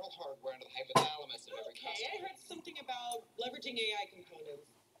grafting neural hardware into the hypothalamus of every Okay, customer. I heard something about leveraging AI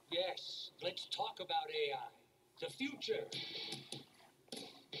components. Yes, let's talk about AI. The future.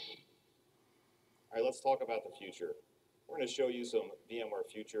 All right, let's talk about the future. We're going to show you some VMware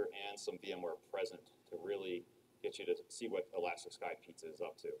Future and some VMware Present to really get you to see what Elastic Sky Pizza is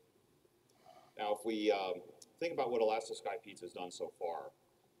up to. Now, if we think about what Elastic Sky Pizza has done so far,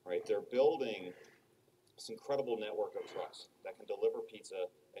 right, they're building this incredible network of trucks that can deliver pizza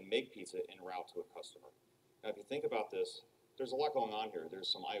and make pizza en route to a customer. Now, if you think about this, there's a lot going on here.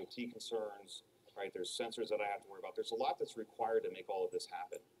 There's some IoT concerns, right? There's sensors that I have to worry about. There's a lot that's required to make all of this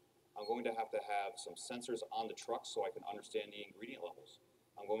happen. I'm going to have some sensors on the trucks so I can understand the ingredient levels.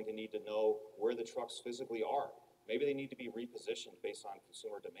 I'm going to need to know where the trucks physically are. Maybe they need to be repositioned based on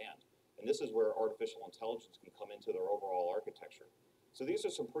consumer demand. And this is where artificial intelligence can come into their overall architecture. So these are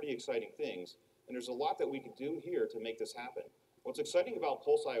some pretty exciting things, and there's a lot that we can do here to make this happen. What's exciting about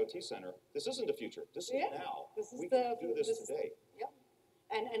Pulse IoT Center, this isn't the future, this is now. This is we can do this today. Yeah.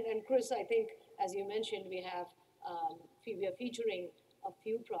 And Chris, I think, as you mentioned, we are featuring a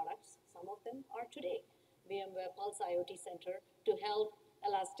few products. Some of them are today. VMware Pulse IoT Center to help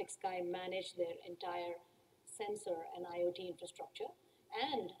Elastic Sky manage their entire sensor and IoT infrastructure,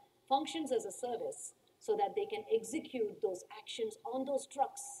 and functions as a service so that they can execute those actions on those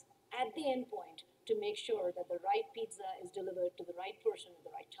trucks at the endpoint to make sure that the right pizza is delivered to the right person at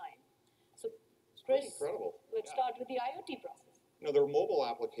the right time. So, Chris, incredible. Let's start with the IoT process. You know, their mobile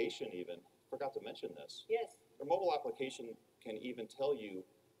application even, forgot to mention this. Yes. Their mobile application can even tell you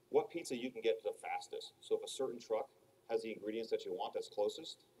what pizza you can get the fastest. So if a certain truck has the ingredients that you want that's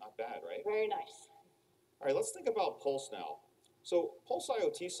closest, not bad, right? Very nice. All right, let's think about Pulse now. So Pulse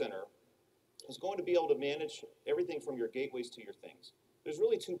IoT Center is going to be able to manage everything from your gateways to your things. There's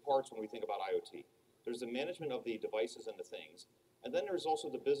really two parts when we think about IoT. There's the management of the devices and the things, and then there's also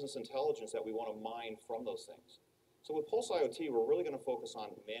the business intelligence that we want to mine from those things. So with Pulse IoT, we're really going to focus on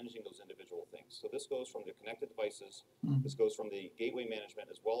managing those individual things. So this goes from the connected devices, this goes from the gateway management,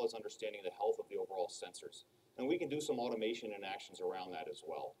 as well as understanding the health of the overall sensors. And we can do some automation and actions around that as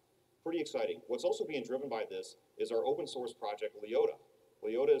well. Pretty exciting. What's also being driven by this is our open source project, Leota.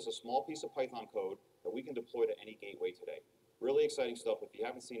 Leota is a small piece of Python code that we can deploy to any gateway today. Really exciting stuff. If you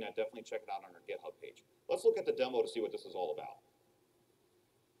haven't seen that, definitely check it out on our GitHub page. Let's look at the demo to see what this is all about.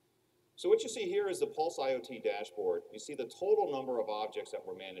 So what you see here is the Pulse IoT dashboard. You see the total number of objects that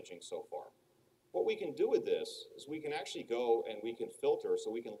we're managing so far. What we can do with this is we can actually go and we can filter,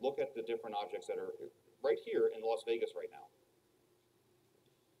 so we can look at the different objects that are right here in Las Vegas right now.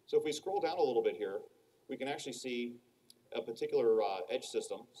 So if we scroll down a little bit here, we can actually see a particular edge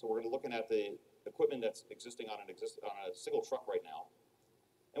system. So we're looking at the equipment that's existing on a single truck right now.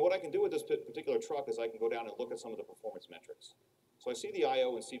 And what I can do with this particular truck is I can go down and look at some of the performance metrics. So I see the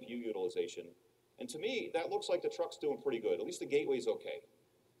I/O and CPU utilization, and to me, that looks like the truck's doing pretty good. At least the gateway's okay.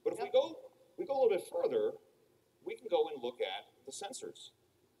 But if we go a little bit further, we can go and look at the sensors.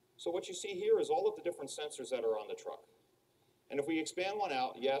 So what you see here is all of the different sensors that are on the truck. And if we expand one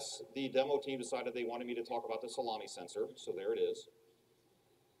out, yes, the demo team decided they wanted me to talk about the salami sensor, so there it is.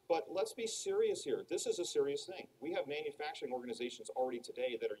 But let's be serious here. This is a serious thing. We have manufacturing organizations already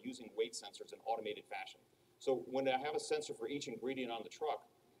today that are using weight sensors in automated fashion. So when I have a sensor for each ingredient on the truck,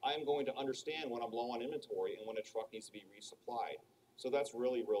 I'm going to understand when I'm low on inventory and when a truck needs to be resupplied. So that's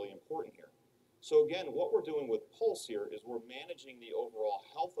really, really important here. So again, what we're doing with Pulse here is we're managing the overall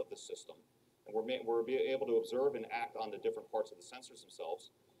health of the system, and we're able to observe and act on the different parts of the sensors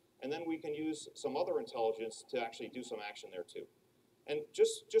themselves. And then we can use some other intelligence to actually do some action there too. And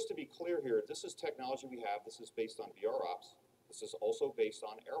just to be clear here, this is technology we have. This is based on VROps. This is also based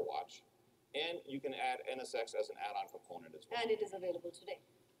on AirWatch. And you can add NSX as an add-on component as well. And it is available today.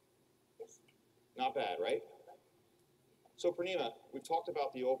 Yes. Not bad, right? So Purnima, we've talked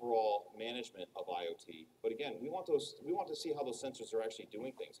about the overall management of IoT, but again, we want to see how those sensors are actually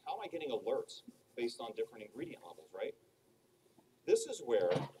doing things. How am I getting alerts based on different ingredient levels, right? This is where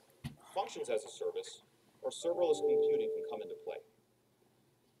functions as a service or serverless computing can come into play.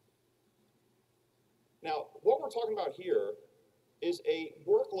 Now, what we're talking about here is a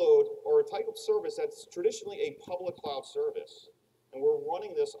workload or a type of service that's traditionally a public cloud service, and we're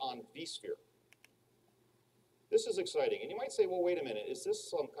running this on vSphere. This is exciting, and you might say, well, wait a minute, is this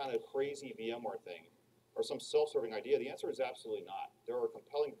some kind of crazy VMware thing or some self-serving idea? The answer is absolutely not. There are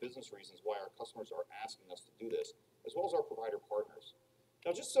compelling business reasons why our customers are asking us to do this, as well as our provider partners.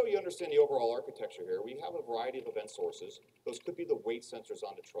 Now, just so you understand the overall architecture here, we have a variety of event sources. Those could be the weight sensors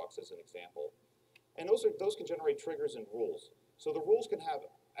on the trucks, as an example. And those can generate triggers and rules. So the rules can have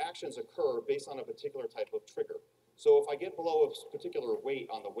actions occur based on a particular type of trigger. So if I get below a particular weight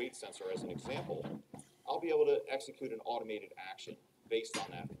on the weight sensor, as an example, I'll be able to execute an automated action based on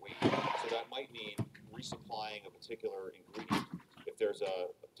that weight. So that might mean resupplying a particular ingredient. If there's a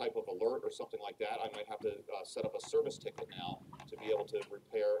type of alert or something like that, I might have to set up a service ticket now to be able to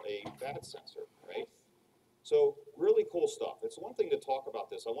repair a bad sensor, right? So really cool stuff. It's one thing to talk about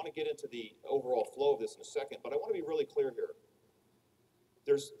this. I want to get into the overall flow of this in a second, but I want to be really clear here.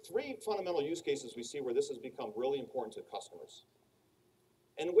 There's three fundamental use cases we see where this has become really important to customers.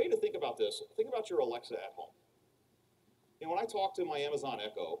 And the way to think about this, think about your Alexa at home. You know, when I talk to my Amazon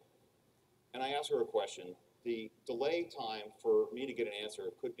Echo and I ask her a question, the delay time for me to get an answer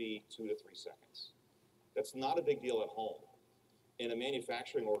could be 2 to 3 seconds. That's not a big deal at home. In a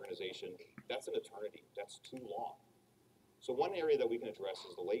manufacturing organization, that's an eternity. That's too long. So one area that we can address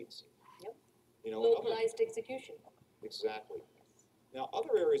is the latency. Yep. You know, localized execution. Exactly. Now,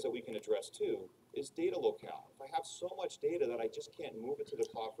 other areas that we can address too is data locale. If I have so much data that I just can't move it to the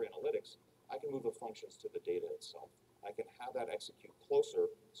cloud for analytics, I can move the functions to the data itself. I can have that execute closer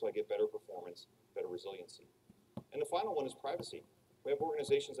so I get better performance, better resiliency. And the final one is privacy. We have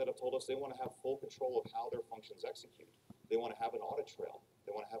organizations that have told us they want to have full control of how their functions execute. They want to have an audit trail.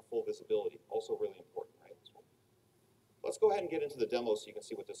 They want to have full visibility. Also really important, right? Let's go ahead and get into the demo so you can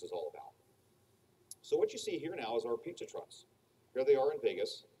see what this is all about. So what you see here now is our pizza trucks. Here they are in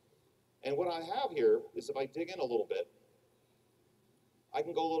Vegas. And what I have here is if I dig in a little bit, I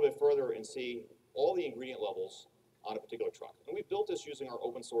can go a little bit further and see all the ingredient levels on a particular truck. And we built this using our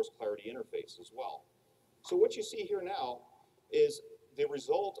open source Clarity interface as well. So what you see here now is the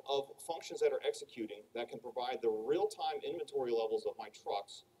result of functions that are executing that can provide the real-time inventory levels of my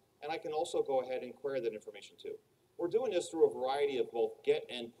trucks, and I can also go ahead and query that information too. We're doing this through a variety of both get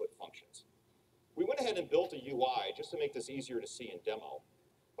and put functions. We went ahead and built a UI just to make this easier to see in demo,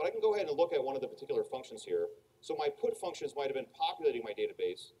 but I can go ahead and look at one of the particular functions here. So my put functions might have been populating my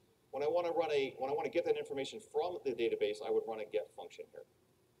database. When I want to get that information from the database, I would run a get function here.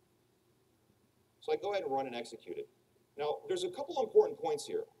 So I go ahead and run and execute it. Now, there's a couple important points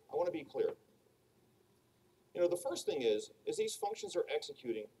here. I want to be clear. You know, the first thing is these functions are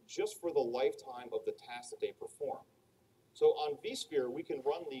executing just for the lifetime of the task that they perform. So on vSphere, we can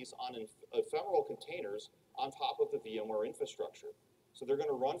run these on ephemeral containers on top of the VMware infrastructure. So they're going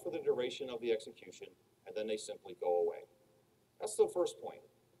to run for the duration of the execution, and then they simply go away. That's the first point.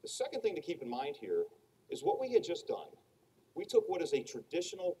 The second thing to keep in mind here is what we had just done. We took what is a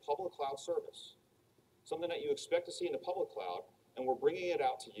traditional public cloud service, something that you expect to see in the public cloud, and we're bringing it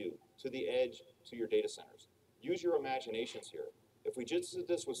out to you, to the edge, to your data centers. Use your imaginations here. If we just did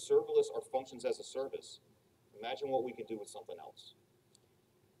this with serverless or functions as a service, imagine what we could do with something else.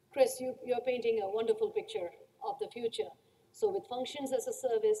 Chris, you're painting a wonderful picture of the future. So with functions as a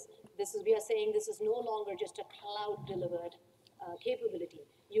service, we are saying this is no longer just a cloud-delivered capability.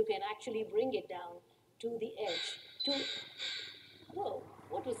 You can actually bring it down to the edge. Whoa,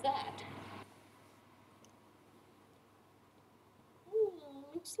 what was that?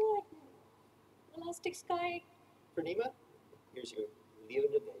 Looks like Elastic Sky. Purnima, here's your Leo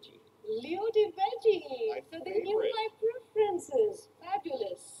de Veggie. Leo de Veggie. So they knew my preferences.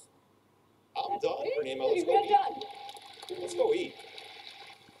 Fabulous. I'm That's done, great. Purnima. Let's go We're eat. done. Let's go eat.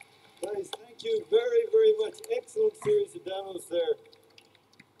 Guys, thank you very, very much. Excellent series of demos there.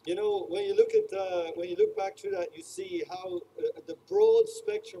 You know, when you look back through that, you see how the broad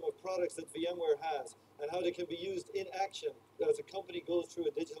spectrum of products that VMware has and how they can be used in action as a company goes through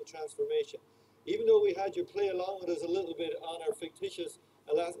a digital transformation. Even though we had you play along with us a little bit on our fictitious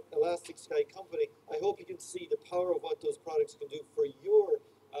Elastic Sky company, I hope you can see the power of what those products can do for your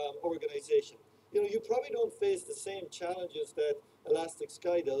organization. You know, you probably don't face the same challenges that Elastic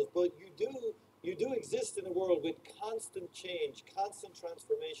Sky does, but you do exist in a world with constant change, constant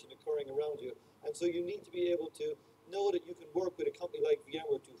transformation occurring around you. And so you need to be able to know that you can work with a company like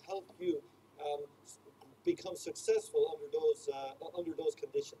VMware to help you become successful under those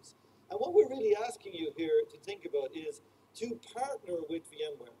conditions. And what we're really asking you here to think about is to partner with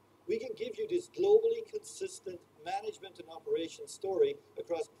VMware. We can give you this globally consistent management and operations story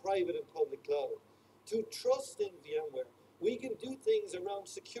across private and public cloud. To trust in VMware, we can do things around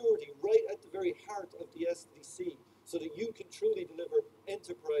security right at the very heart of the SDC so that you can truly deliver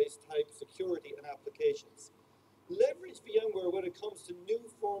enterprise-type security and applications. Leverage VMware when it comes to new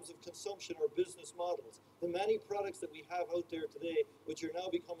forms of consumption or business models, the many products that we have out there today, which are now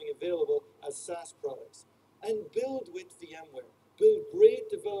becoming available as SaaS products. And build with VMware. Build great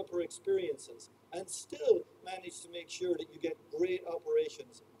developer experiences and still manage to make sure that you get great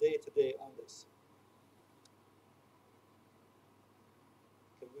operations day to day on this.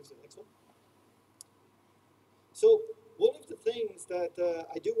 Can we move to the next one? So one of the things that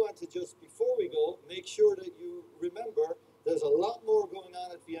I do want to just, before we go, make sure that you remember there's a lot more going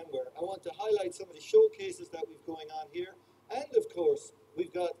on at VMware. I want to highlight some of the showcases that we've going on here. And of course,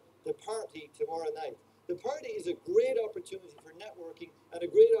 we've got the party tomorrow night. The party is a great opportunity for networking and a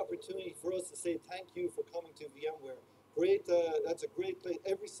great opportunity for us to say thank you for coming to VMware. Great, that's a great place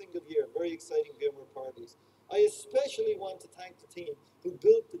every single year. Very exciting VMware parties. I especially want to thank the team who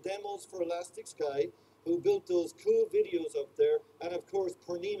built the demos for Elastic Sky, who built those cool videos up there, and of course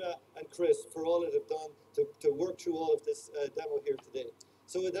Purnima and Chris for all that have done to work through all of this demo here today.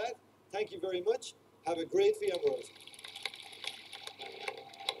 So with that, thank you very much. Have a great VMworld.